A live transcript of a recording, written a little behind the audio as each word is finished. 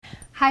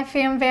Hi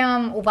Fam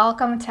Bam,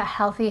 welcome to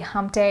Healthy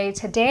Hump Day.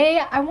 Today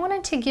I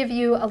wanted to give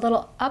you a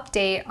little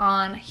update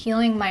on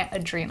healing my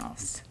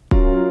adrenals.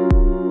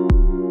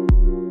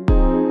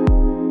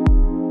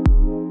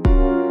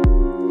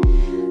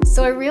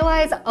 So I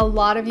realize a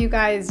lot of you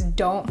guys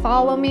don't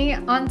follow me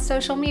on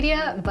social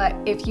media, but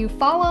if you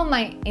follow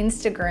my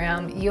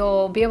Instagram,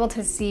 you'll be able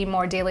to see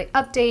more daily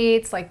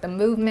updates, like the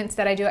movements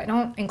that I do. I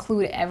don't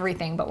include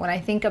everything, but when I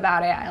think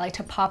about it, I like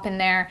to pop in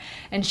there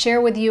and share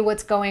with you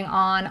what's going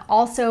on.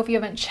 Also, if you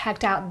haven't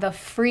checked out the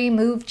free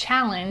Move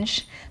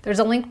Challenge, there's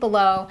a link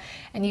below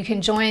and you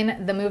can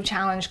join the Move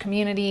Challenge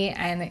community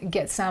and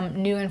get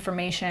some new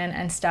information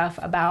and stuff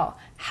about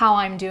how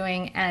I'm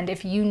doing. And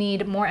if you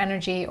need more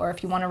energy or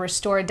if you want to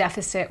restore a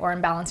deficit or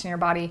imbalance in your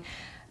body,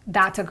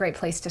 that's a great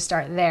place to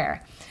start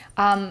there.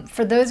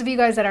 For those of you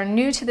guys that are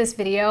new to this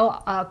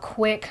video, a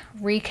quick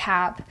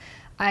recap.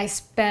 I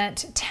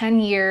spent 10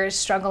 years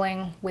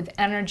struggling with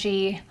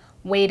energy,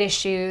 weight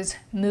issues,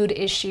 mood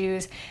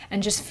issues,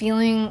 and just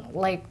feeling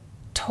like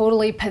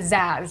totally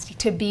pizzazzed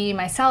to be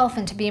myself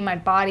and to be in my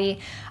body.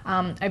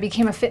 I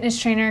became a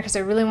fitness trainer because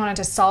I really wanted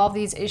to solve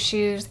these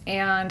issues,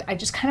 and I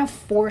just kind of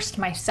forced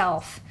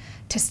myself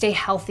to stay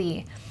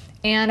healthy.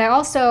 And I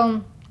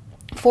also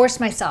forced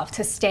myself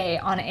to stay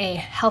on a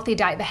healthy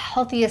diet, the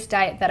healthiest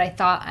diet that I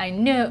thought I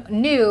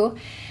knew.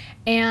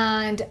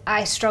 And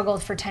I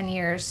struggled for 10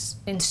 years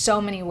in so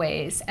many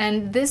ways.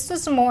 And this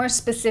was more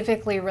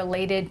specifically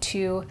related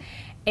to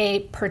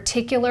a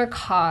particular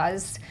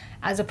cause.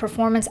 As a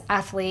performance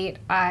athlete,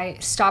 I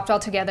stopped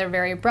altogether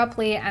very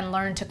abruptly and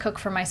learned to cook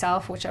for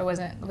myself, which I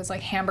wasn't. It was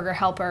like hamburger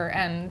helper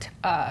and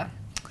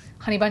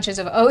honey bunches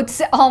of oats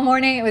all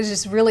morning. It was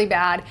just really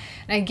bad.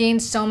 And I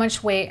gained so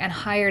much weight and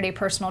hired a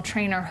personal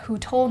trainer who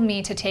told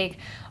me to take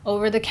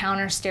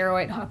over-the-counter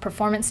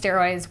performance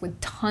steroids with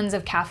tons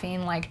of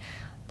caffeine, like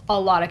a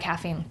lot of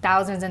caffeine,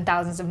 thousands and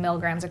thousands of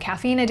milligrams of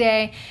caffeine a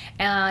day,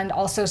 and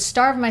also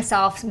starve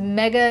myself,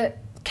 mega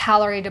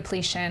calorie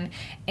depletion,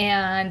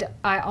 and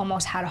I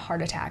almost had a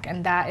heart attack,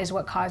 and that is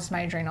what caused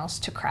my adrenals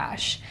to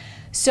crash.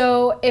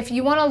 So if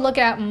you want to look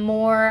at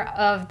more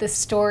of the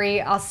story,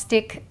 I'll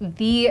stick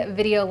the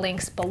video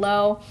links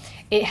below.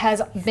 It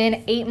has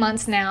been 8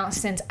 months now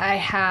since I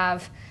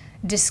have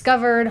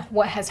discovered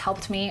what has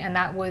helped me, and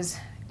that was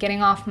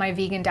getting off my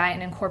vegan diet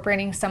and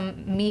incorporating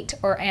some meat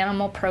or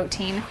animal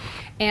protein.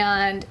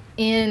 And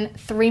in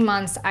 3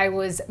 months, I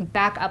was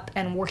back up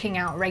and working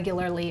out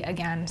regularly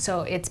again.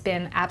 So it's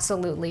been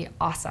absolutely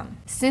awesome.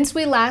 Since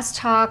we last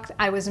talked,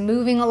 I was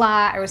moving a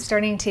lot. I was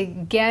starting to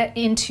get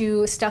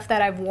into stuff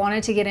that I've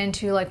wanted to get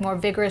into, like more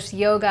vigorous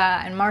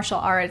yoga and martial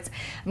arts.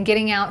 I'm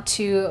getting out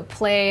to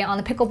play on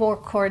the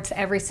pickleball courts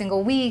every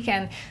single week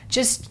and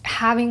just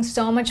having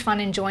so much fun,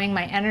 enjoying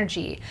my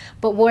energy.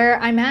 But where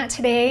I'm at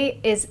today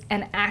is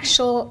an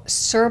actual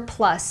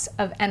surplus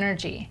of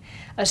energy,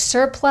 a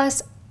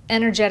surplus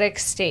energetic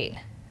state.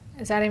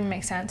 Does that even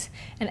make sense?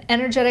 An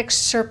energetic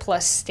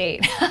surplus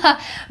state.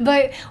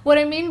 But what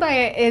I mean by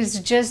it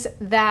is just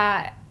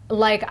that,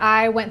 like,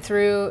 I went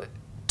through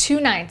 2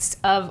 nights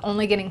of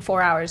only getting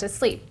 4 hours of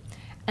sleep.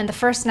 And the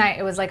first night,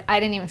 it was like, I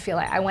didn't even feel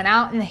it. I went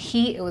out in the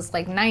heat. It was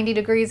like 90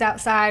 degrees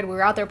outside. We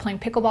were out there playing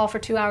pickleball for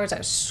 2 hours. I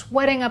was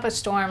sweating up a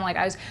storm. Like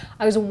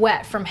I was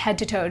wet from head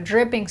to toe,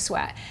 dripping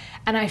sweat.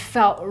 And I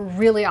felt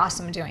really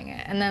awesome doing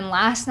it. And then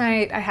last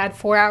night I had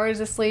 4 hours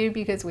of sleep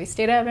because we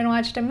stayed up and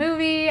watched a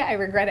movie. I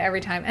regret it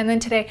every time. And then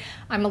today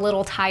I'm a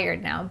little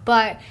tired now.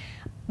 But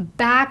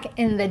back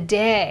in the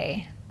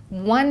day,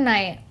 1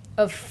 night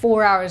of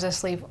 4 hours of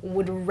sleep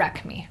would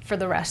wreck me for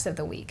the rest of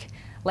the week.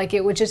 Like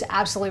it would just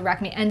absolutely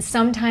wreck me. And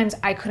sometimes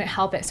I couldn't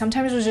help it.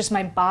 Sometimes it was just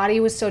my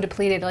body was so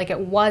depleted, like it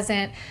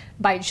wasn't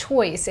by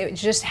choice. It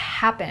just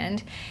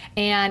happened,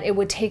 and it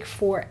would take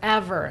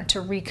forever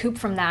to recoup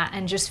from that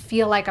and just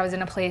feel like I was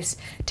in a place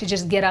to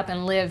just get up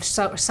and live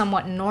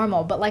somewhat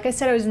normal. But like I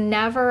said, I was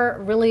never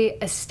really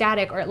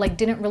ecstatic, or like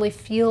didn't really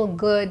feel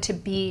good to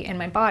be in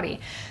my body.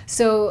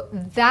 So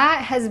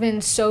that has been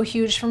so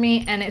huge for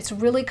me, and it's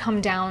really come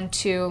down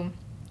to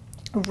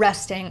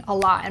resting a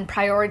lot and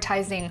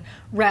prioritizing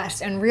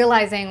rest and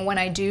realizing when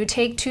I do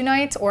take 2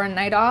 nights or a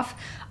night off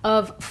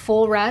of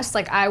full rest,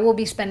 like I will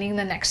be spending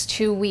the next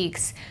 2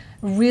 weeks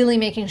really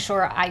making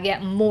sure I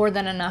get more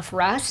than enough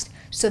rest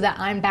so that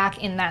I'm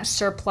back in that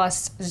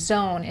surplus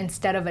zone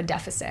instead of a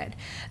deficit.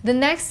 The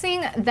next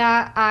thing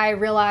that I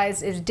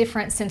realize is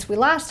different since we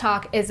last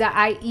talked is that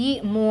I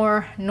eat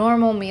more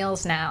normal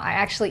meals now. I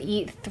actually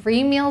eat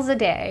 3 meals a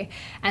day,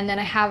 and then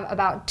I have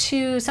about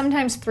 2,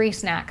 sometimes 3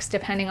 snacks,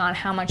 depending on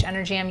how much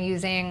energy I'm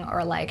using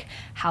or like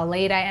how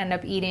late I end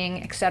up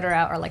eating,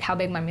 etc., or like how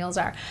big my meals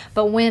are.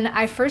 But when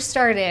I first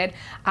started,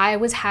 I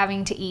was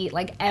having to eat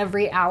like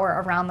every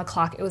hour around the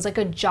clock. It was like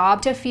a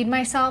job to feed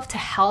myself to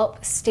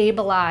help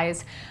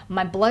stabilize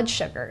my blood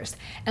sugars.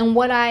 And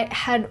what I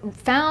had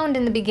found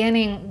in the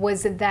beginning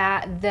was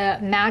that the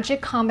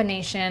magic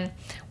combination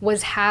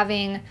was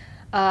having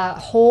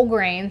whole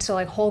grain, so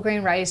like whole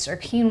grain rice or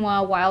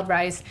quinoa, wild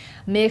rice,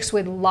 mixed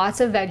with lots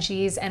of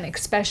veggies, and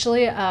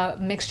especially a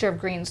mixture of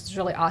greens is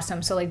really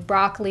awesome. So like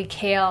broccoli,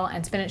 kale,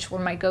 and spinach were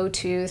my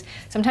go-tos.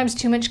 Sometimes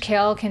too much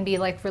kale can be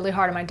like really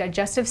hard on my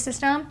digestive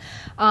system.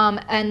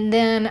 And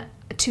then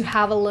to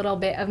have a little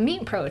bit of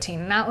meat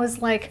protein, and that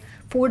was like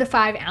 4 to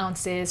 5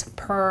 ounces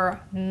per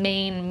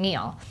main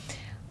meal.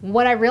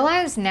 What I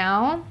realize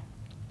now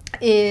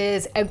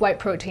is egg white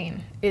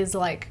protein is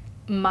like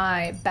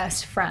my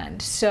best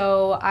friend.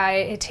 So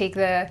I take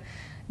the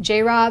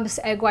J-Rob's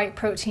egg white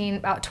protein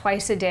about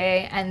twice a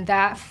day, and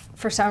that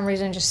for some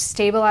reason just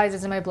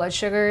stabilizes my blood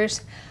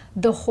sugars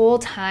the whole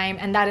time.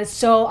 And that is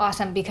so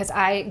awesome because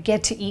I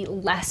get to eat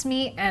less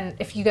meat. And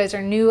if you guys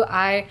are new,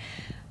 I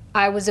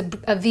was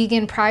a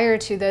vegan prior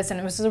to this, and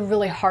it was a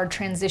really hard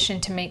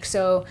transition to make.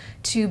 So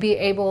to be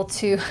able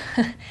to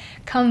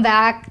come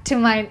back to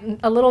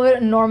a little bit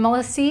of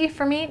normalcy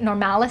for me,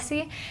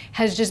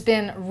 has just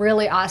been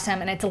really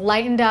awesome. And it's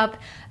lightened up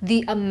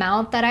the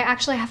amount that I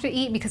actually have to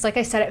eat, because like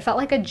I said, it felt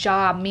like a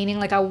job, meaning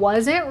like I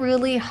wasn't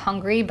really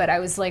hungry, but I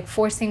was like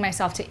forcing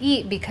myself to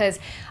eat because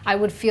I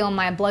would feel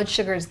my blood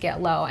sugars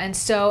get low. And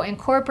so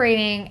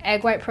incorporating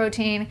egg white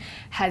protein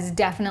has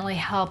definitely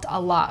helped a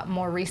lot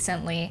more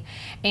recently.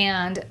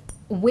 And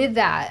with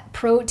that,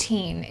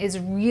 protein is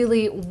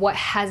really what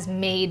has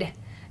made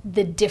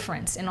the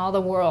difference in all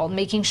the world,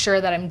 making sure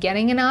that I'm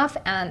getting enough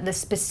and the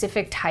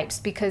specific types,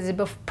 because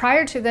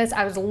prior to this,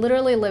 I was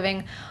literally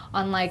living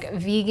on like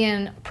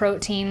vegan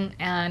protein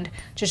and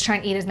just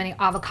trying to eat as many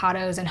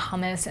avocados and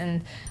hummus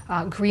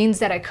and greens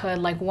that I could,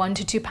 like 1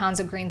 to 2 pounds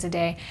of greens a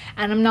day.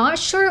 And I'm not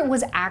sure it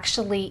was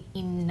actually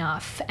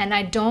enough. And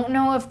I don't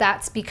know if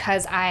that's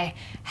because I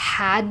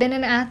had been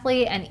an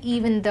athlete, and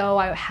even though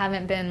I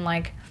haven't been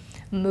like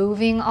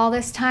moving all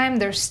this time,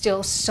 there's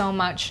still so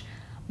much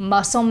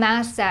muscle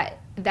mass that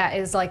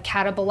is like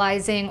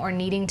catabolizing or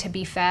needing to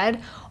be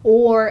fed,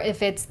 or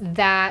if it's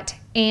that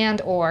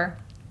and or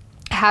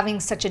having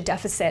such a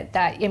deficit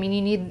that, I mean,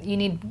 you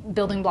need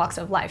building blocks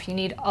of life. You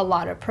need a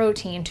lot of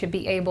protein to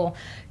be able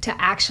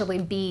to actually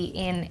be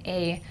in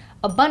a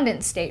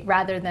abundant state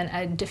rather than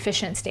a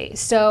deficient state.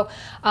 So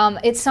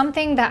it's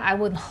something that I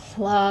would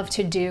love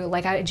to do.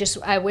 Like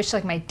I wish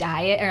like my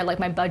diet or like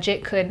my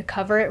budget could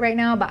cover it right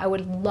now, but I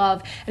would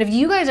love, and if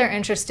you guys are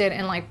interested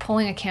in like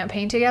pulling a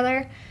campaign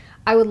together,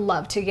 I would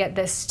love to get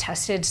this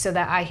tested so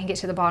that I can get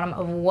to the bottom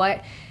of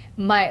what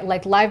my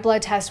like live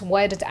blood test,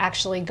 what is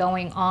actually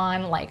going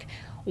on, like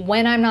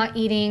when I'm not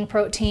eating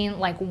protein,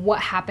 like what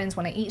happens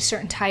when I eat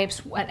certain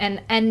types.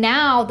 And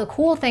now the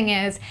cool thing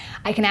is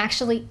I can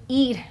actually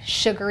eat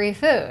sugary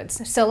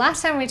foods. So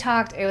last time we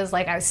talked, it was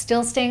like I was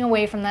still staying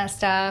away from that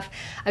stuff.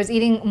 I was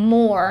eating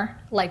more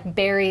like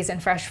berries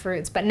and fresh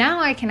fruits, but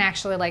now I can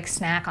actually like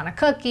snack on a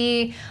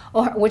cookie,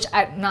 or which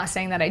I'm not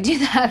saying that I do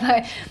that,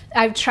 but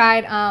I've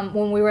tried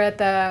when we were at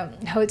the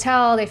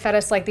hotel, they fed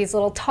us like these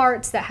little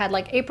tarts that had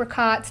like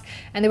apricots,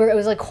 and it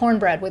was like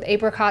cornbread with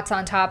apricots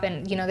on top,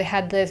 and you know they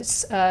had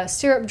this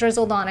syrup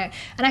drizzled on it,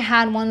 and I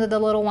had one of the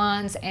little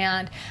ones,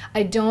 and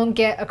I don't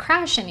get a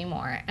crash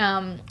anymore.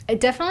 It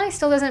definitely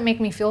still doesn't make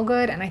me feel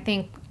good, and I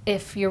think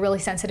if you're really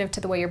sensitive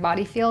to the way your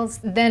body feels,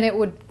 then it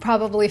would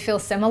probably feel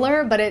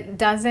similar, but it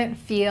doesn't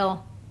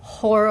feel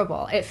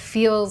horrible. It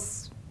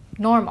feels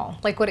normal,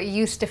 like what it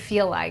used to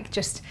feel like,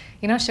 just,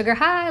 you know, sugar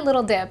high,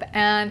 little dip.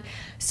 And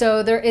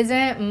so there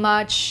isn't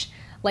much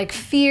like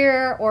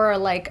fear or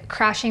like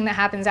crashing that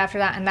happens after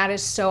that, and that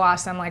is so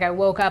awesome. Like I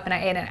woke up and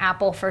I ate an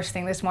apple first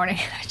thing this morning,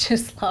 and I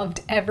just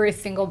loved every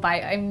single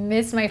bite. I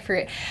miss my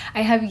fruit.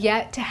 I have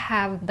yet to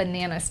have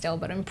banana still,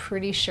 but I'm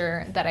pretty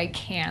sure that I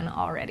can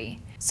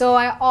already. So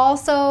I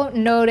also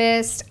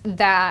noticed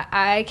that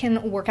I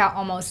can work out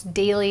almost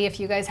daily. If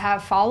you guys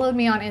have followed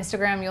me on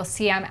Instagram, you'll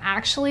see I'm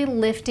actually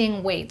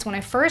lifting weights. When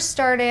I first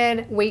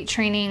started weight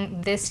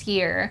training this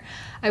year,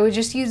 I would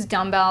just use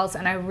dumbbells,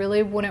 and I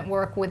really wouldn't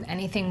work with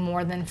anything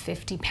more than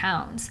 50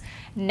 pounds.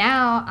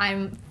 Now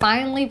I'm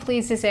finally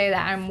pleased to say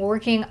that I'm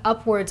working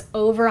upwards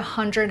over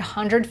 100,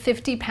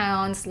 150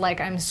 pounds, like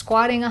I'm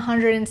squatting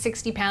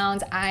 160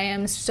 pounds. I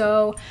am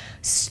so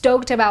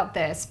stoked about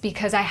this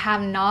because I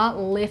have not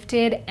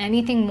lifted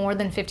anything more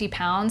than 50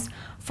 pounds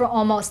for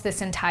almost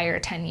this entire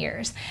 10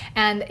 years.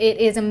 And it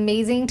is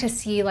amazing to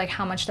see like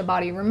how much the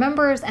body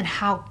remembers and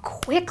how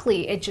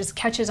quickly it just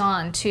catches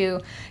on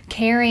to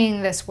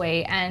carrying this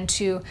weight and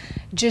to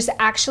just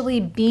actually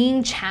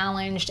being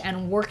challenged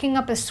and working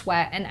up a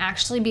sweat and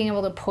actually being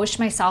able to push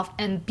myself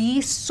and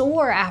be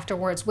sore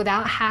afterwards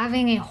without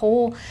having a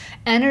whole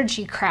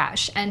energy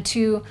crash, and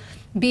to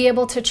be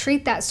able to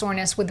treat that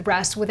soreness with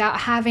rest without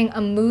having a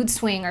mood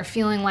swing or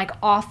feeling like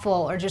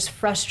awful or just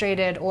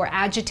frustrated or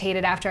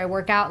agitated after I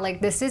work out.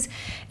 Like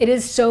it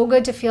is so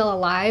good to feel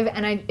alive.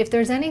 And if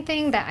there's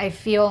anything that I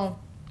feel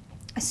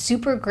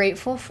super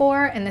grateful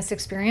for in this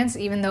experience,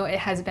 even though it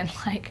has been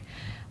like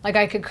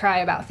I could cry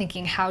about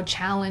thinking how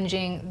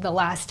challenging the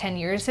last 10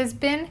 years has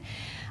been,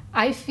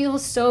 I feel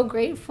so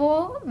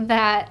grateful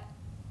that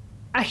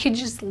I could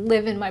just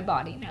live in my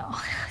body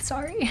now.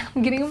 Sorry,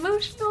 I'm getting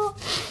emotional.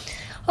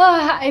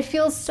 I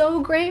feel so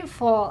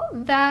grateful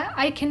that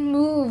I can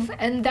move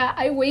and that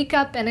I wake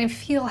up and I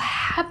feel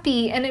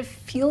happy and it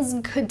feels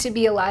good to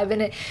be alive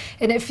and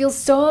it feels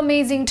so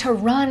amazing to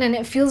run and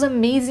it feels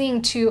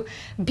amazing to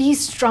be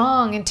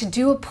strong and to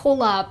do a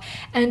pull-up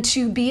and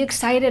to be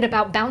excited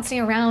about bouncing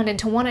around and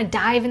to want to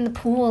dive in the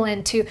pool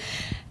and to,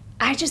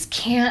 I just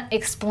can't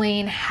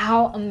explain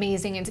how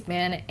amazing it's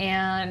been.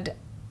 And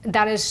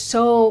that is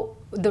so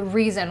the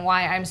reason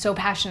why I'm so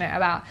passionate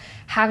about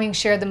having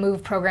shared the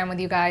Move program with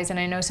you guys. And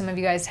I know some of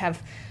you guys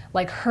have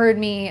like heard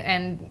me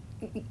and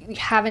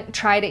haven't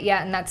tried it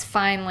yet, and that's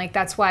fine. Like,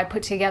 that's why I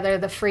put together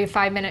the free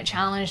 5-minute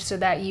challenge so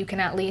that you can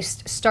at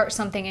least start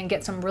something and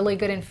get some really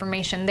good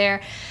information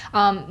there.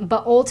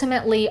 But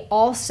ultimately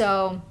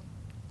also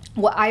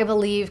what I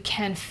believe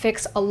can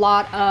fix a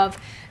lot of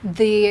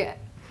the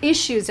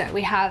issues that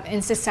we have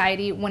in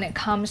society when it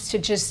comes to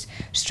just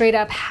straight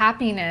up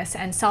happiness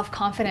and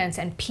self-confidence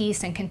and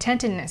peace and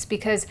contentedness.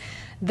 Because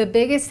the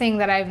biggest thing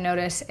that I've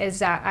noticed is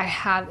that I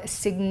have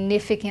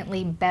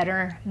significantly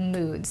better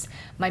moods.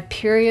 My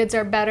periods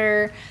are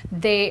better.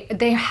 They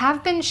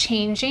have been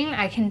changing.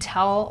 I can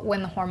tell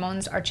when the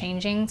hormones are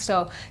changing.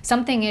 So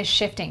something is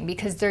shifting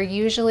because they're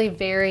usually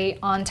very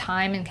on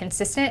time and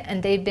consistent,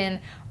 and they've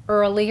been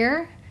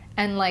earlier.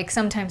 And like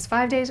sometimes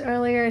 5 days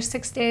earlier,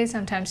 6 days,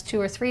 sometimes 2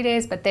 or 3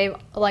 days, but they've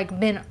like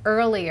been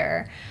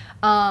earlier.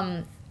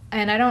 And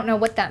I don't know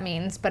what that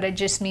means, but it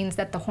just means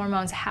that the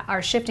hormones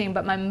are shifting,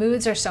 but my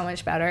moods are so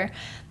much better.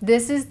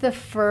 This is the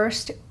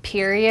first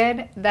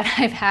period that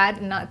I've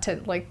had, not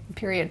to like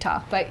period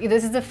talk, but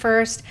this is the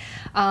first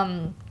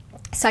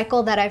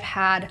cycle that I've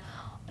had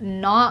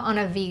not on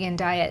a vegan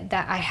diet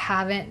that I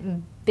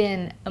haven't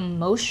been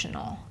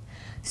emotional.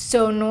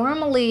 So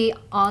normally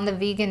on the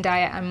vegan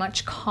diet, I'm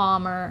much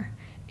calmer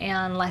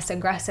and less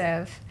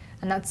aggressive.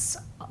 And that's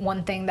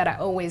one thing that I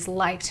always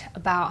liked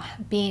about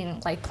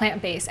being like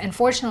plant-based. And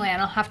fortunately, I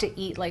don't have to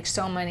eat like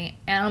so many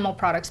animal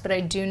products, but I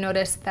do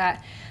notice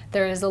that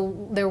there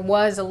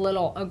was a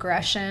little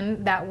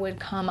aggression that would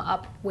come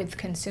up with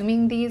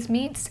consuming these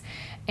meats.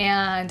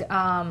 And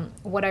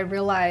what I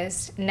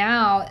realized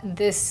now,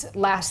 this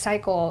last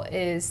cycle,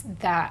 is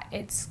that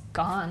it's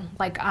gone.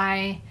 Like,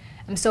 I'm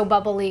so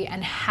bubbly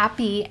and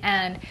happy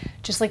and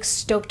just like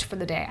stoked for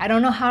the day. I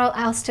don't know how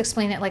else to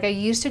explain it. Like, I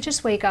used to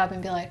just wake up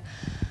and be like,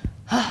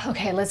 oh,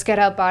 okay, let's get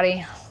up,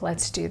 body,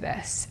 let's do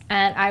this.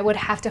 And I would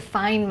have to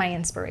find my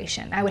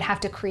inspiration. I would have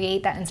to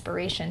create that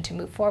inspiration to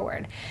move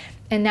forward.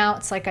 And now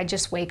it's like I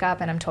just wake up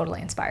and I'm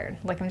totally inspired.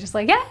 Like, I'm just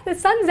like, yeah, the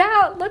sun's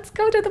out. Let's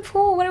go to the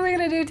pool. What are we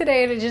gonna do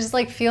today? And it just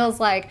like feels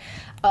like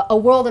a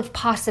world of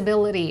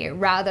possibility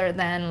rather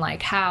than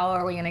like, how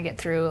are we gonna get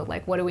through?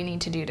 Like, what do we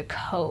need to do to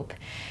cope?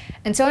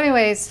 And so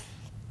anyways,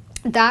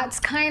 that's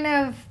kind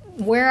of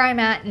where I'm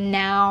at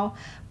now.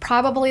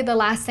 Probably the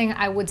last thing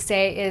I would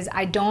say is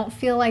I don't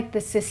feel like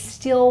this is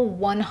still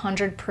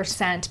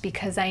 100%,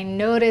 because I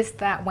noticed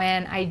that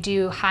when I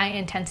do high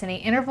intensity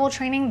interval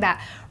training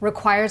that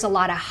requires a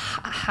lot of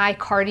high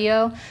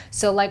cardio,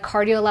 so like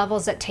cardio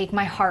levels that take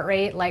my heart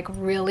rate like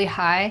really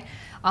high.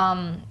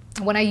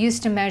 When I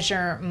used to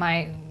measure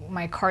my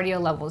cardio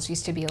levels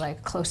used to be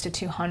like close to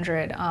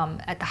 200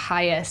 at the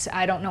highest.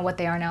 I don't know what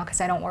they are now because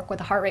I don't work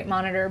with a heart rate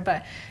monitor,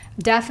 but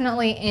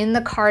definitely in the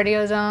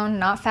cardio zone,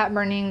 not fat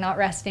burning, not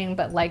resting,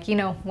 but like, you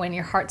know, when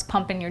your heart's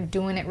pumping, you're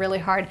doing it really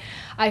hard.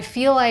 I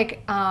feel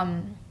like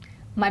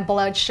my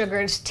blood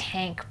sugars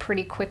tank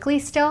pretty quickly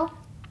still.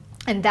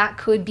 And that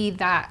could be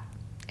that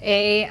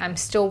I'm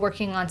still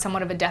working on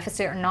somewhat of a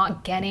deficit or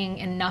not getting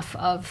enough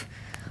of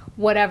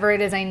whatever it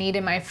is I need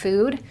in my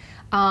food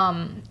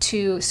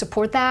to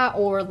support that,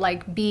 or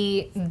like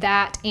be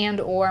that,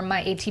 and or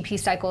my ATP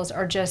cycles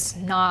are just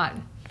not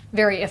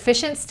very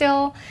efficient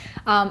still.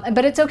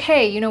 But it's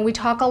okay. You know, we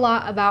talk a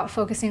lot about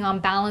focusing on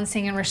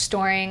balancing and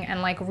restoring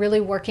and like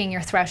really working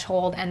your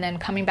threshold and then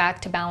coming back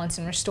to balance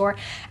and restore.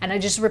 And I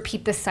just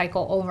repeat this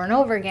cycle over and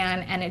over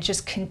again, and it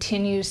just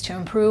continues to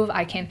improve.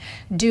 I can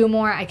do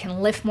more, I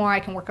can lift more, I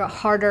can work out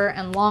harder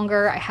and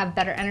longer. I have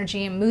better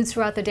energy and moods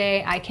throughout the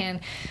day. I can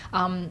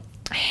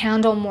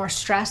handle more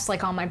stress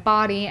like on my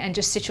body and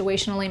just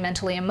situationally,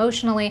 mentally,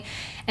 emotionally.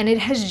 And it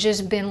has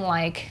just been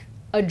like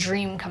a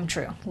dream come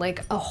true,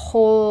 like a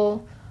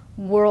whole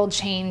world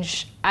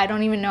change. I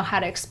don't even know how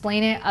to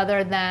explain it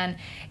other than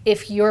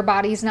if your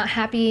body's not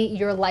happy,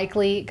 you're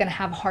likely gonna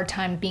have a hard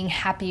time being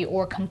happy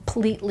or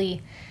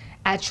completely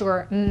at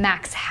your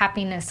max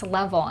happiness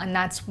level. And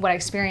that's what I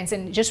experienced.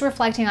 And just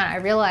reflecting on it, I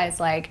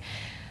realized, like,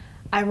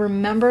 I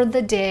remember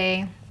the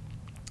day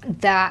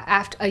that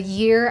after a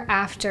year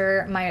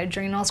after my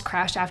adrenals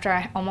crashed, after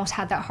I almost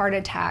had that heart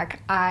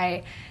attack,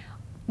 I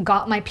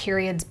got my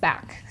periods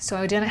back. So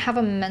I didn't have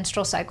a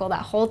menstrual cycle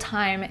that whole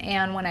time.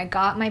 And when I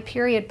got my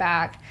period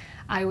back,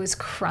 I was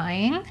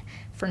crying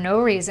for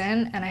no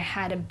reason. And I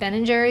had a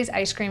Ben & Jerry's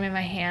ice cream in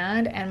my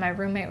hand. And my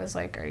roommate was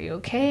like, are you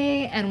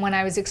okay? And when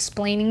I was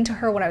explaining to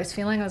her what I was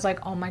feeling, I was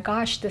like, oh my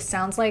gosh, this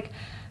sounds like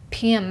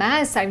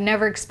PMS. I've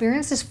never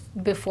experienced this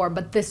before,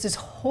 but this is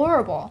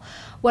horrible.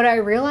 What I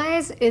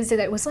realized is that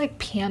it was like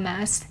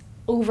PMS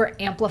over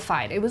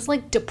amplified. It was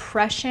like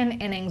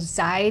depression and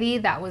anxiety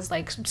that was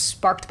like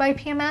sparked by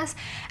PMS.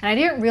 And I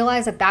didn't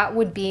realize that that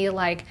would be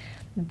like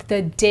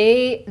the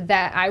day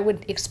that I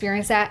would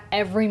experience that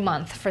every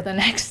month for the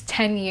next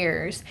 10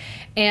 years.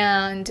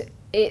 And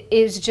it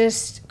is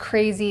just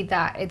crazy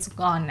that it's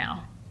gone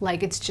now.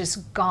 Like it's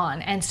just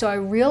gone. And so I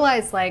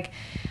realized like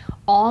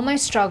all my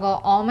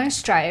struggle, all my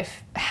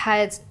strife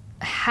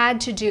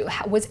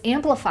was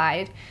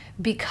amplified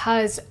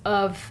because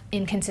of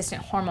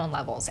inconsistent hormone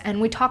levels. And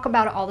we talk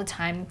about it all the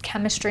time,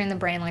 chemistry in the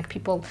brain, like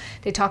people,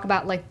 they talk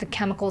about like the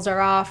chemicals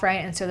are off,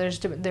 right? And so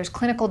there's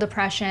clinical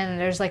depression,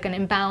 there's like an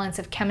imbalance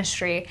of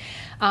chemistry.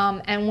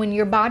 And when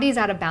your body's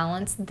out of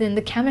balance, then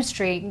the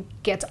chemistry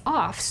gets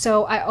off.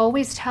 So I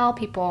always tell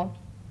people,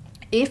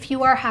 if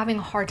you are having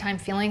a hard time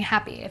feeling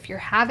happy, if you're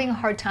having a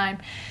hard time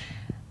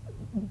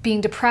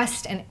being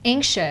depressed and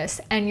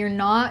anxious, and you're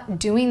not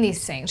doing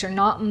these things, you're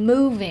not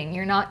moving,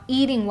 you're not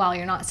eating well,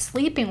 you're not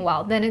sleeping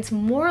well, then it's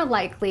more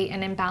likely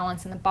an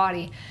imbalance in the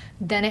body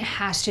than it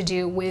has to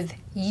do with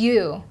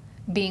you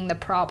being the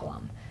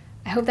problem.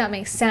 I hope that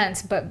makes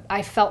sense, but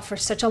I felt for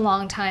such a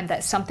long time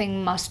that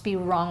something must be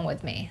wrong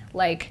with me,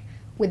 like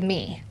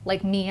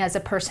me as a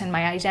person,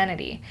 my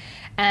identity.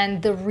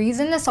 And the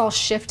reason this all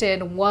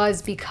shifted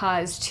was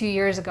because 2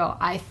 years ago,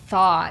 I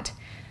thought,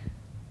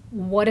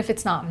 what if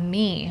it's not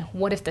me?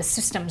 What if the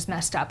system's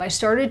messed up? I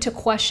started to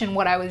question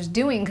what I was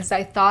doing because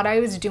I thought I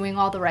was doing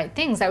all the right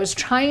things. I was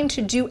trying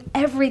to do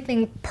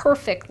everything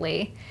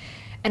perfectly,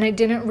 and I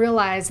didn't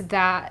realize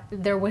that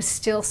there was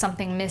still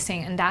something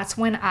missing. And that's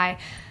when I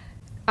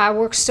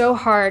worked so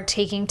hard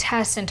taking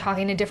tests and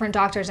talking to different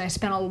doctors, and I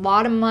spent a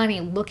lot of money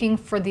looking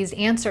for these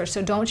answers.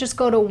 So don't just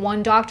go to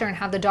one doctor and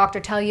have the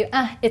doctor tell you,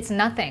 it's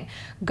nothing.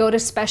 Go to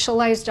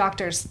specialized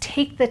doctors,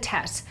 take the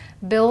tests,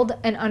 build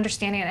an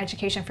understanding and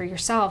education for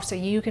yourself so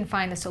you can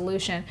find the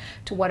solution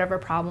to whatever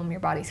problem your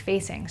body's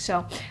facing.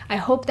 So I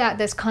hope that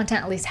this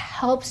content at least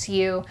helps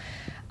you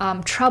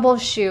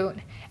troubleshoot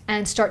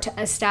and start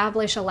to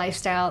establish a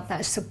lifestyle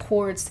that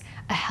supports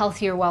a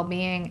healthier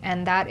well-being.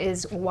 And that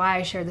is why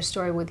I share this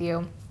story with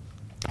you.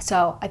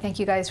 So I thank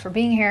you guys for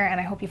being here, and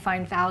I hope you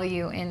find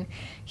value in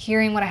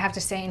hearing what I have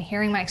to say and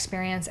hearing my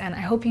experience. And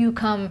I hope you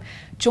come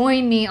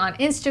join me on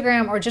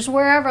Instagram or just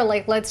wherever.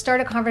 Like, let's start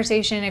a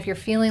conversation if you're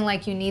feeling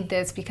like you need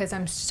this, because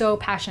I'm so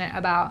passionate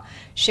about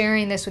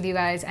sharing this with you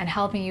guys and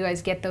helping you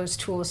guys get those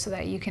tools so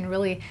that you can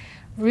really,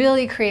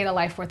 really create a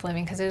life worth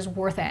living, because it is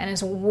worth it, and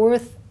it's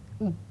worth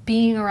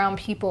being around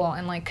people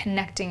and like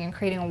connecting and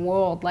creating a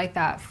world like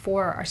that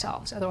for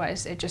ourselves.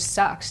 Otherwise it just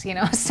sucks, you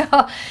know?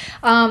 So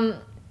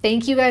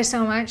thank you guys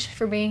so much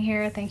for being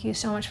here. Thank you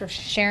so much for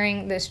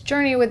sharing this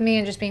journey with me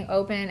and just being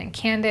open and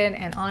candid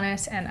and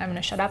honest. And I'm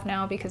gonna shut up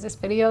now because this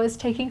video is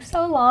taking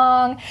so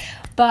long.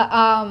 But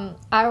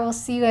I will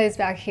see you guys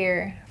back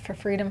here for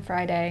Freedom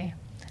Friday.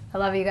 I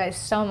love you guys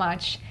so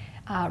much.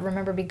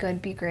 Remember, be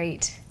good, be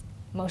great.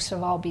 Most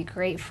of all, be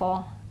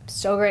grateful. I'm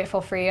so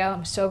grateful for you.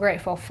 I'm so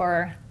grateful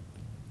for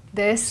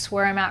this,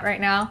 where I'm at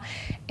right now.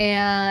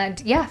 And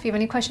yeah, if you have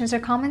any questions or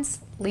comments,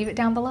 leave it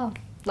down below.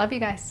 Love you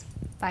guys.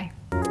 Bye.